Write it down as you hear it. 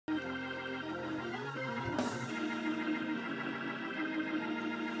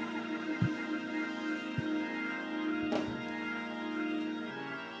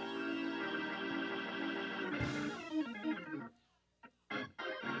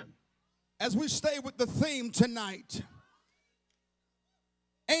As we stay with the theme tonight,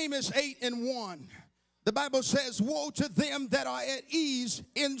 Amos 8:1, the Bible says, woe to them that are at ease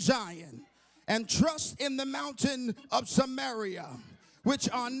in Zion and trust in the mountain of Samaria, which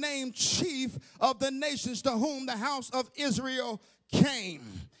are named chief of the nations, to whom the house of Israel came.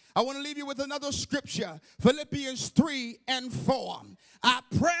 I want to leave you with another scripture, Philippians 3:4. I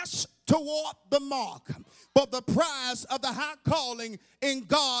press toward the mark for the prize of the high calling in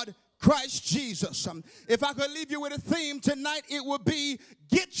God Christ Jesus. If I could leave you with a theme tonight, it would be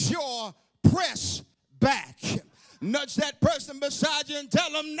get your press back. Nudge that person beside you and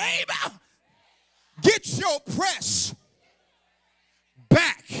tell them, neighbor, get your press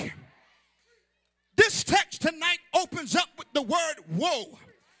back. This text tonight opens up with the word woe.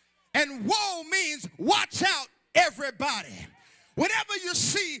 And woe means watch out, everybody. Whenever you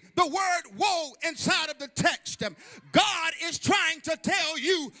see the word woe inside of the text, God is trying to tell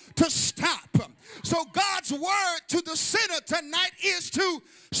you to stop. So God's word to the sinner tonight is to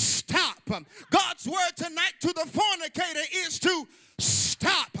stop. God's word tonight to the fornicator is to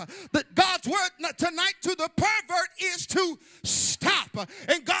stop. God's word tonight to the pervert is to stop.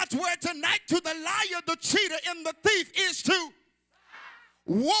 And God's word tonight to the liar, the cheater, and the thief is to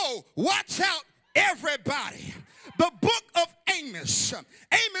woe. Watch out, everybody. The book of Amos,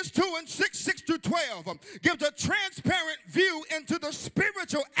 Amos 2:6-12, gives a transparent view into the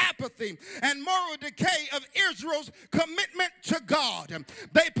spiritual apathy and moral decay of Israel's commitment to God.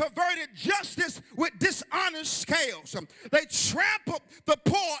 They perverted justice with dishonest scales. They trampled the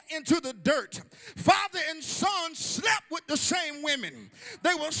poor into the dirt. Father and son slept with the same women.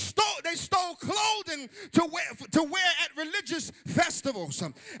 They stole clothing to wear at religious festivals.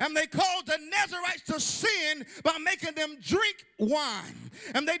 And they called the Nazarites to sin by making them drink wine,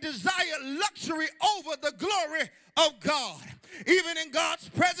 and they desire luxury over the glory of God. Even in God's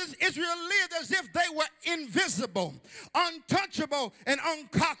presence, Israel lived as if they were invisible, untouchable, and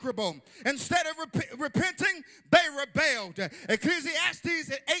unconquerable. Instead of repenting, they rebelled.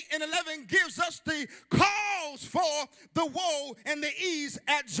 Ecclesiastes 8:11 gives us the cause for the woe and the ease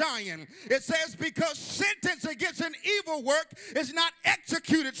at Zion. It says, because sentence against an evil work is not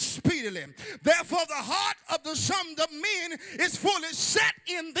executed speedily. Therefore, the heart of the sons of men is fully set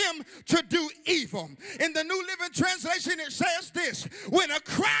in them to do evil. In the New Living Translation, it says this: when a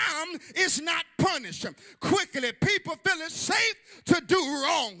crime is not punished quickly, people feel it's safe to do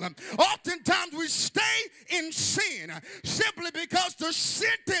wrong. Oftentimes we stay in sin simply because the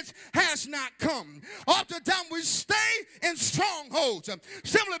sentence has not come. Oftentimes we stay in strongholds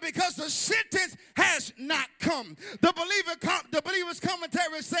simply because the sentence has not come. The believer's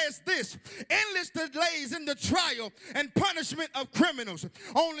commentary says this: endless delays in the trial and punishment of criminals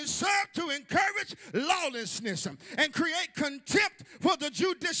only serve to encourage lawlessness and create contempt for the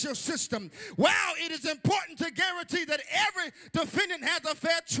judicial system. While it is important to guarantee that every defendant has a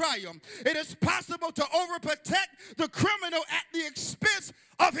fair trial, it is possible to overprotect the criminal at the expense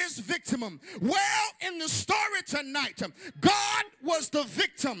of his victim. Well, in the story tonight, God was the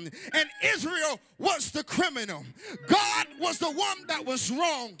victim and Israel was the criminal. God was the one that was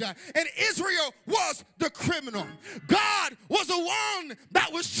wronged and Israel was the criminal. God was the one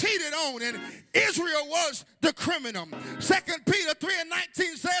that was cheated on and Israel was the criminal. 2 Peter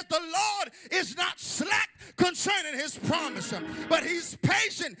 3:19 says, the Lord is not slack concerning his promise, but he's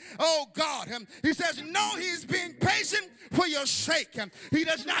patient. Oh God, he says, no, he's being patient for your sake. He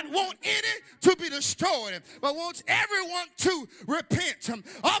does not want any to be destroyed, but wants everyone to repent.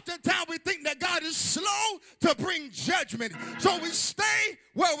 Oftentimes we think that God is slow to bring judgment, so we stay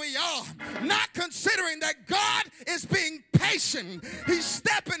where we are, not considering that God is being patient. He's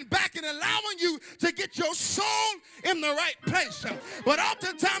stepping back and allowing you to get your soul in the right place. But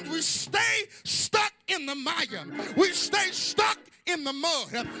oftentimes we stay stuck in the mire. We stay stuck in the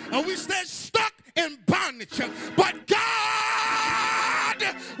mud. And we stay stuck in bondage. But God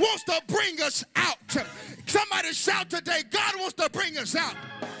wants to bring us out. Somebody shout today, God wants to bring us out.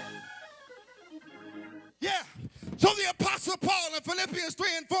 Yeah. So the Apostle Paul in Philippians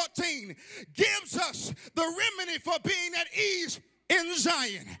 3:14 gives us the remedy for being at ease in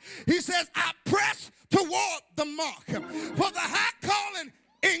Zion. He says, I press toward the mark for the high calling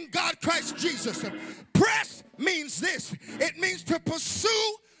in God Christ Jesus. Press means this. It means to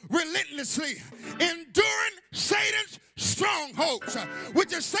pursue relentlessly, enduring Satan's strongholds.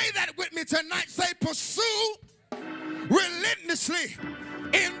 Would you say that with me tonight? Say, pursue relentlessly,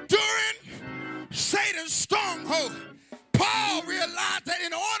 enduring Satan's stronghold. Paul realized that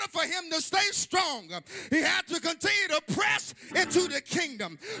in order for him to stay strong, he had to continue to press into the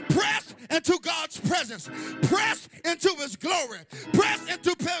kingdom, press into God's presence, press into his glory, press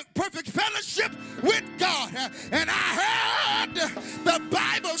into perfect fellowship with God. And I heard the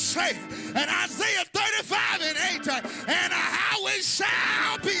Bible say in Isaiah 35 and 8, and a highway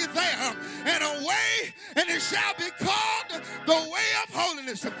shall be there, and a way, and it shall be called the way of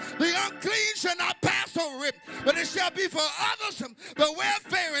holiness. The unclean shall not pass over it, but it shall be for others, the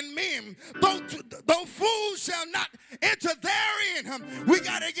wayfaring men, though fools shall not enter therein. We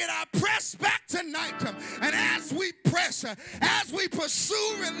got to get our press back tonight. And as we press, as we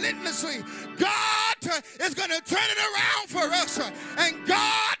pursue relentlessly, God is going to turn it around for us. And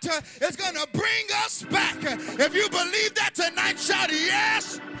God is going to bring us back. If you believe that tonight, shout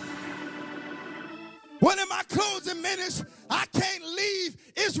yes. One of my closing minutes, I can't leave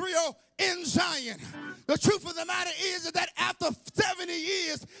Israel in Zion. The truth of the matter is that after 70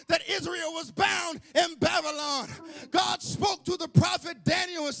 years that Israel was bound in Babylon, God spoke to the prophet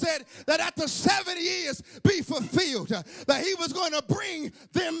Daniel and said that after 70 years be fulfilled, that he was going to bring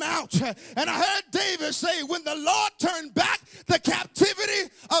them out. And I heard David say, when the Lord turned back the captivity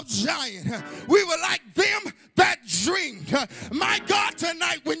of Zion, we were like them that dreamed. My God,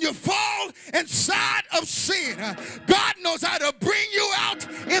 tonight, when you fall inside of sin, God knows how to bring you out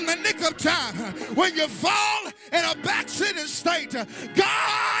in the nick of time. When you fall in a backslidden state,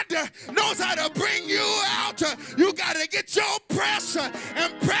 God knows how to bring you out. You got to get your press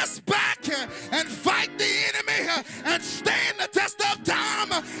and press back and fight the enemy and stand the test of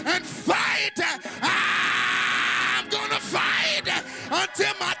time and fight. I'm going to fight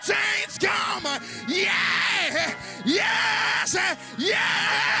until my chains come. Yeah, yes,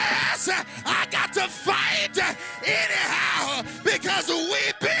 yes. I got to fight anyhow, because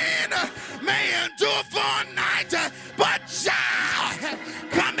weeping may endure for a night, but joy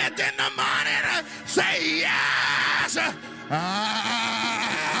cometh in the morning. Say yes.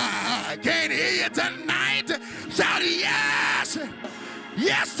 I can't hear you tonight. Shout yes.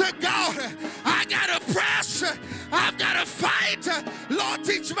 Yes to God. I got to press. I've got to fight. Lord,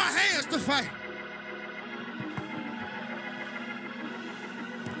 teach my hands to fight.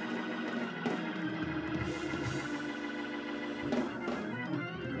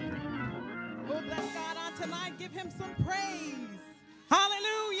 Oh, bless God on tonight. Give him some praise.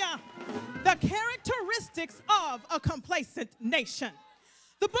 Hallelujah. The characteristics of a complacent nation.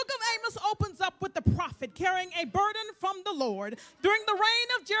 The book of Amos opens up with the prophet carrying a burden from the Lord during the reign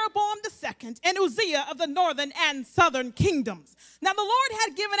of Jeroboam II and Uzziah of the northern and southern kingdoms. Now the Lord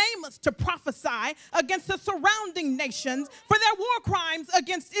had given Amos to prophesy against the surrounding nations for their war crimes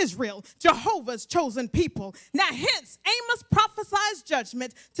against Israel, Jehovah's chosen people. Now hence Amos prophesies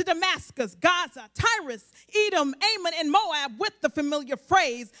judgment to Damascus, Gaza, Tyrus, Edom, Ammon, and Moab with the familiar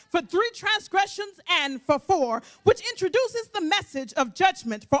phrase, for 3 transgressions and for 4, which introduces the message of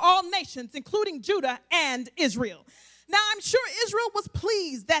judgment for all nations, including Judah and Israel. Now, I'm sure Israel was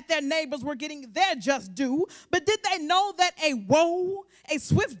pleased that their neighbors were getting their just due, but did they know that a woe, a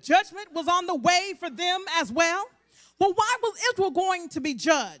swift judgment was on the way for them as well? Well, why was Israel going to be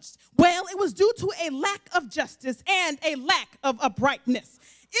judged? Well, it was due to a lack of justice and a lack of uprightness.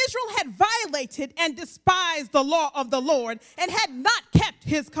 Israel had violated and despised the law of the Lord and had not kept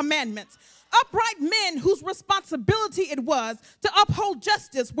his commandments. Upright men whose responsibility it was to uphold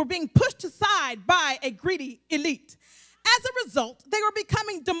justice were being pushed aside by a greedy elite. As a result, they were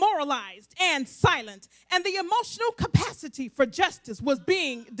becoming demoralized and silent, and the emotional capacity for justice was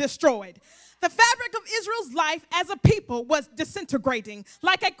being destroyed. The fabric of Israel's life as a people was disintegrating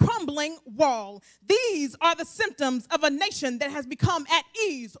like a crumbling wall. These are the symptoms of a nation that has become at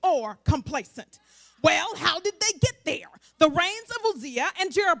ease or complacent. Well, how did they get there? The reigns of Uzziah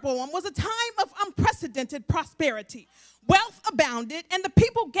and Jeroboam was a time of unprecedented prosperity. Wealth abounded, and the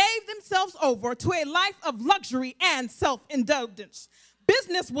people gave themselves over to a life of luxury and self-indulgence.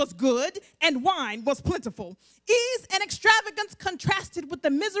 Business was good, and wine was plentiful. Ease and extravagance contrasted with the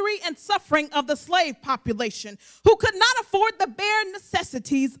misery and suffering of the slave population, who could not afford the bare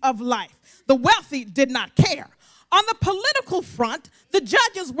necessities of life. The wealthy did not care. On the political front, the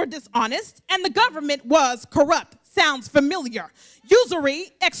judges were dishonest and the government was corrupt. Sounds familiar.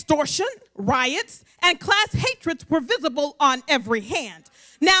 Usury, extortion, riots, and class hatreds were visible on every hand.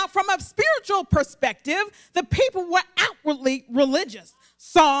 Now, from a spiritual perspective, the people were outwardly religious.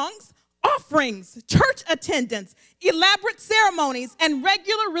 Songs, offerings, church attendance, elaborate ceremonies, and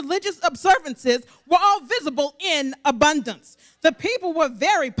regular religious observances were all visible in abundance. The people were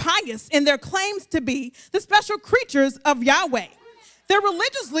very pious in their claims to be the special creatures of Yahweh. Their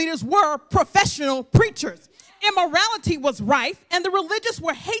religious leaders were professional preachers. Immorality was rife, and the religious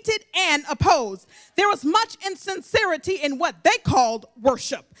were hated and opposed. There was much insincerity in what they called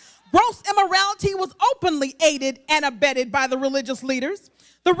worship. Gross immorality was openly aided and abetted by the religious leaders.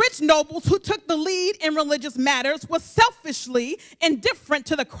 The rich nobles who took the lead in religious matters were selfishly indifferent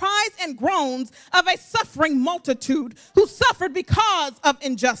to the cries and groans of a suffering multitude who suffered because of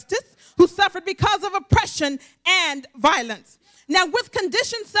injustice, who suffered because of oppression and violence. Now, with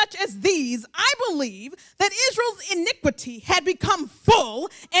conditions such as these, I believe that Israel's iniquity had become full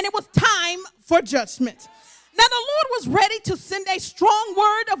and it was time for judgment. Now, the Lord was ready to send a strong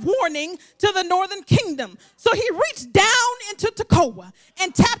word of warning to the northern kingdom. So he reached down into Tekoa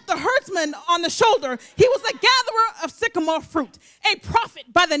and tapped the herdsman on the shoulder. He was a gatherer of sycamore fruit, a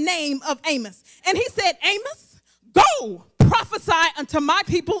prophet by the name of Amos. And he said, Amos, go prophesy unto my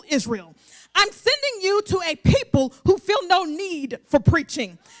people Israel. I'm sending you to a people who feel no need for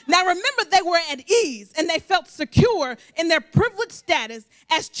preaching. Now remember, they were at ease and they felt secure in their privileged status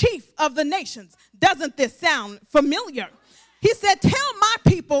as chief of the nations. Doesn't this sound familiar? He said, tell my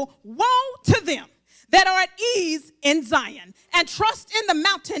people, woe to them that are at ease in Zion and trust in the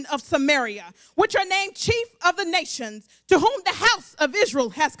mountain of Samaria, which are named chief of the nations, to whom the house of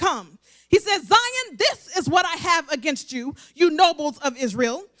Israel has come. He says, Zion, this is what I have against you, you nobles of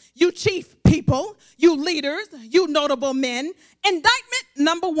Israel, you chief people, you leaders, you notable men. Indictment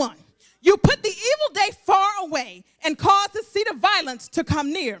number 1. You put the evil day far away and cause the seat of violence to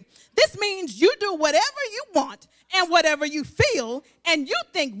come near. This means you do whatever you want and whatever you feel, and you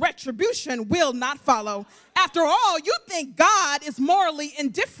think retribution will not follow. After all, you think God is morally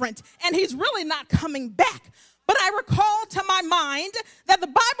indifferent and he's really not coming back. But I recall to my mind that the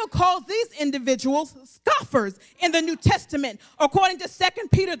Bible calls these individuals scoffers in the New Testament, according to 2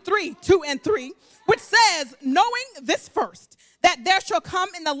 Peter 3:2-3, which says, knowing this first, that there shall come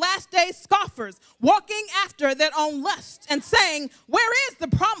in the last days scoffers, walking after their own lusts, and saying, where is the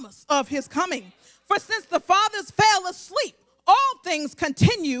promise of his coming? For since the fathers fell asleep, all things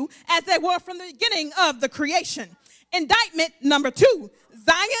continue as they were from the beginning of the creation. Indictment number 2.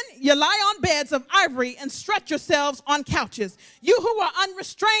 Zion, you lie on beds of ivory and stretch yourselves on couches. You who are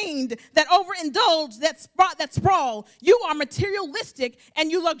unrestrained, that overindulge, that sprawl, you are materialistic and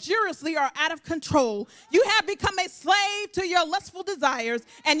you luxuriously are out of control. You have become a slave to your lustful desires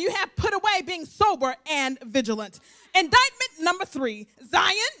and you have put away being sober and vigilant. Indictment number 3,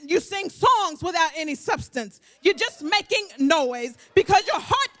 Zion, you sing songs without any substance. You're just making noise because your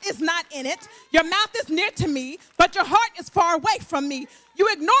heart is not in it. Your mouth is near to me, but your heart is far away from me. You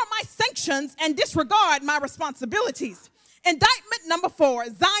ignore my sanctions and disregard my responsibilities. Indictment number 4,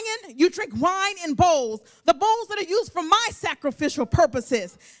 Zion, you drink wine in bowls, the bowls that are used for my sacrificial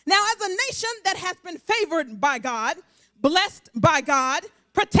purposes. Now, as a nation that has been favored by God, blessed by God,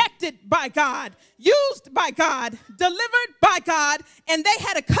 protected by God, used by God, delivered by God, and they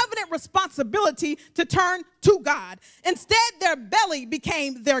had a covenant responsibility to turn to God. Instead, their belly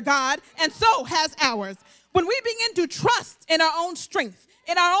became their God, and so has ours. When we begin to trust in our own strength,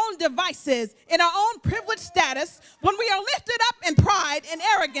 in our own devices, in our own privileged status, when we are lifted up in pride and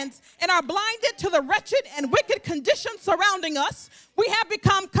arrogance and are blinded to the wretched and wicked conditions surrounding us, we have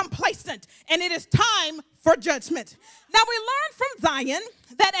become complacent, and it is time for judgment. Now, we learn from Zion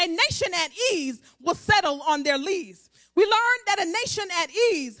that a nation at ease will settle on their lees. We learn that a nation at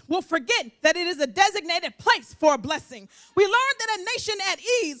ease will forget that it is a designated place for a blessing. We learn that a nation at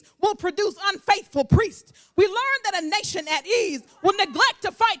ease will produce unfaithful priests. We learn that a nation at ease will neglect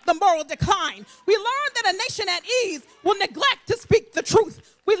to fight the moral decline. We learn that a nation at ease will neglect to speak the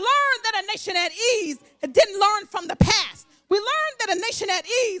truth. We learn that a nation at ease didn't learn from the past. We learned that a nation at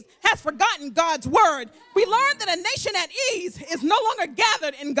ease has forgotten God's word. We learned that a nation at ease is no longer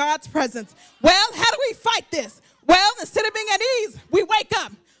gathered in God's presence. Well, how do we fight this? Well, instead of being at ease, we wake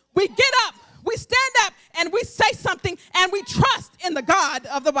up, we get up, we stand up, and we say something, and we trust in the God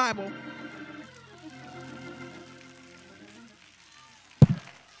of the Bible.